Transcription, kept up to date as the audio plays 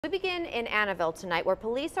We begin in Annaville tonight, where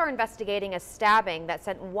police are investigating a stabbing that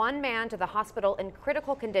sent one man to the hospital in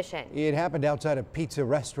critical condition. It happened outside a pizza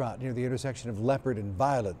restaurant near the intersection of Leopard and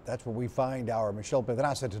Violet. That's where we find our Michelle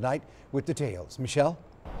Pedraza tonight with details. Michelle?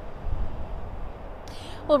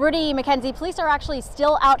 Well, Rudy, Mackenzie, police are actually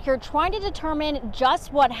still out here trying to determine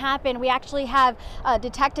just what happened. We actually have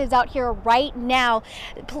detectives out here right now.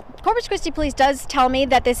 Corpus Christi Police does tell me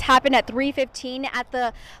that this happened at 3:15 at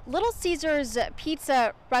the Little Caesars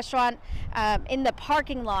Pizza restaurant in the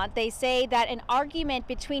parking lot. They say that an argument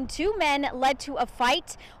between two men led to a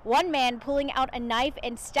fight, one man pulling out a knife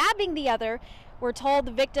and stabbing the other. We're told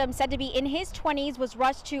the victim, said to be in his 20s, was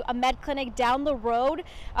rushed to a med clinic down the road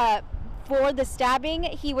for the stabbing.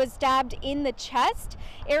 He was stabbed in the chest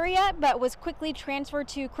area, but was quickly transferred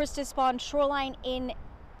to Christus Pond Shoreline in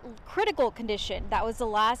critical condition. That was the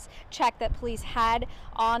last check that police had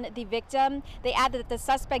on the victim. They add that the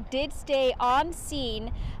suspect did stay on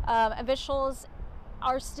scene. Officials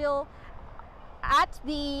are still at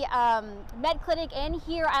the med clinic and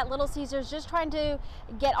here at Little Caesars, just trying to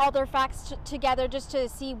get all their facts together just to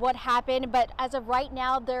see what happened. But as of right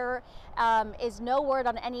now, there is no word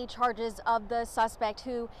on any charges of the suspect,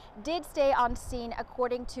 who did stay on scene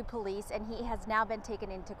according to police, and he has now been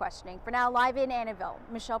taken into questioning. For now, live in Annaville,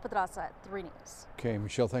 Michelle Pedraza, 3 News. Okay,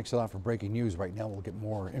 Michelle, thanks a lot for breaking news. Right now, we'll get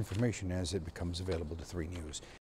more information as it becomes available to 3 News.